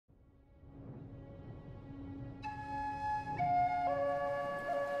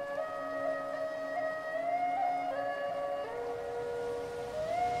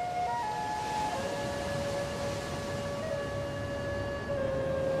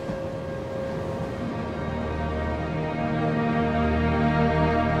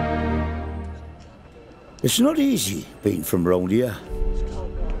It's not easy being from round here,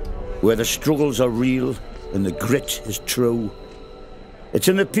 where the struggles are real and the grit is true. It's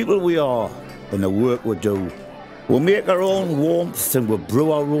in the people we are and the work we do. We'll make our own warmth and we'll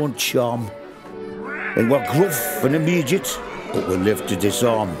brew our own charm. And we're gruff and immediate, but we live to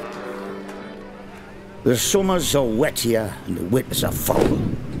disarm. The summers are wet here and the winters are foul.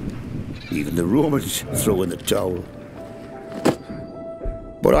 Even the Romans throw in the towel.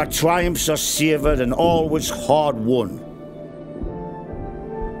 But our triumphs are savoured and always hard won.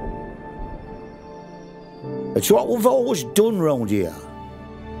 It's what we've always done round here.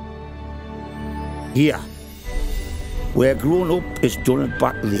 Here, where growing up is done in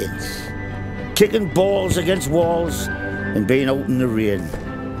back lanes. Kicking balls against walls and being out in the rain.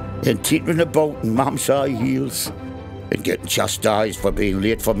 And teetering about in mum's high heels. And getting chastised for being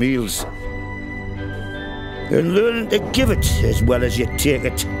late for meals. And learning to give it as well as you take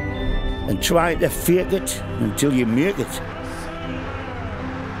it. And trying to fake it until you make it.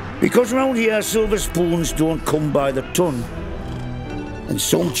 Because round here silver spoons don't come by the ton. And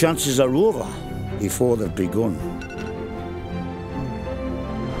some chances are over before they've begun.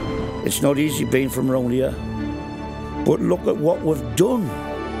 It's not easy being from round here. But look at what we've done.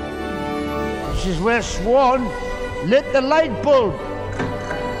 This is where Swan lit the light bulb.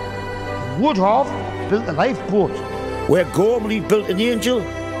 Woodhoff built the lifeboat. Where Gormley built an angel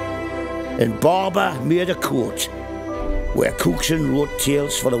and Barber made a coat. Where Cookson wrote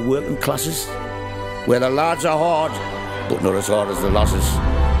tales for the working classes. Where the lads are hard, but not as hard as the lasses.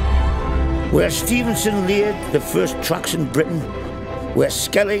 Where Stevenson laid the first tracks in Britain. Where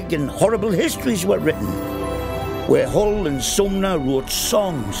Skellig and horrible histories were written. Where Hull and Sumner wrote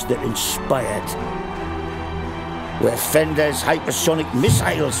songs that inspired. Where Fender's hypersonic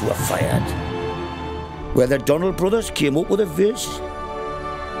missiles were fired. Where the Donald brothers came up with a verse.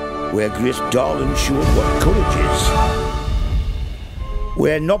 Where Grace Darling showed what courage is.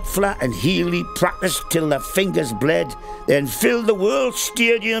 Where Knopfler and Healy practiced till their fingers bled, then filled the world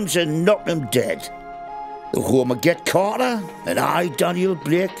stadiums and knocked them dead. The home of Get Carter and I, Daniel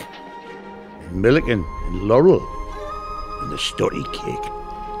Blake, and Milligan and Laurel and the Story Cake.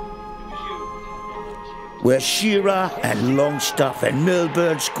 Where Shearer and Longstaff and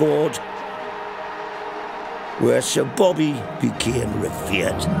Milburn scored. Where Sir Bobby became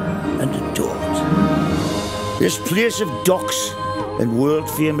revered and adored. This place of docks and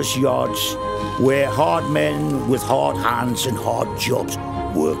world-famous yards, where hard men with hard hands and hard jobs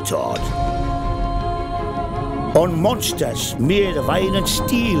worked hard. On monsters made of iron and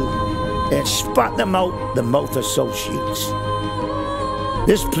steel, and spat them out the mouth of South Shields.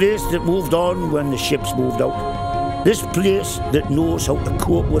 This place that moved on when the ships moved out. This place that knows how to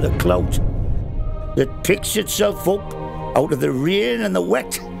cope with a clout. That picks itself up out of the rain and the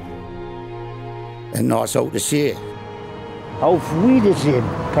wet. And knows how to say, "Auf Wiedersehen,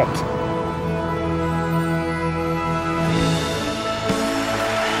 pet."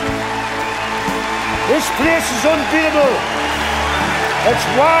 This place is unbeatable. It's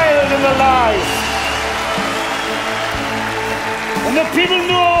wild and alive. And the people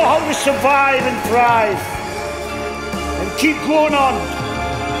know how to survive and thrive. And keep going on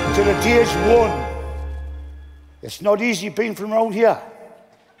till the day's won. It's not easy being from around here.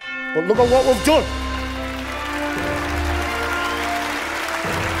 But look at what we've done.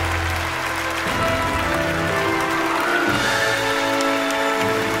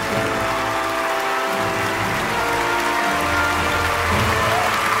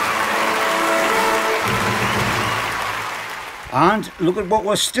 And look at what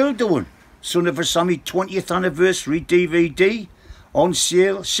we're still doing. Son of a Sammy 20th anniversary DVD on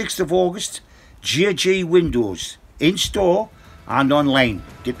sale 6th of August. JG Windows in store and online.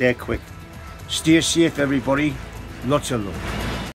 Get there quick. Stay safe everybody. Lots of love.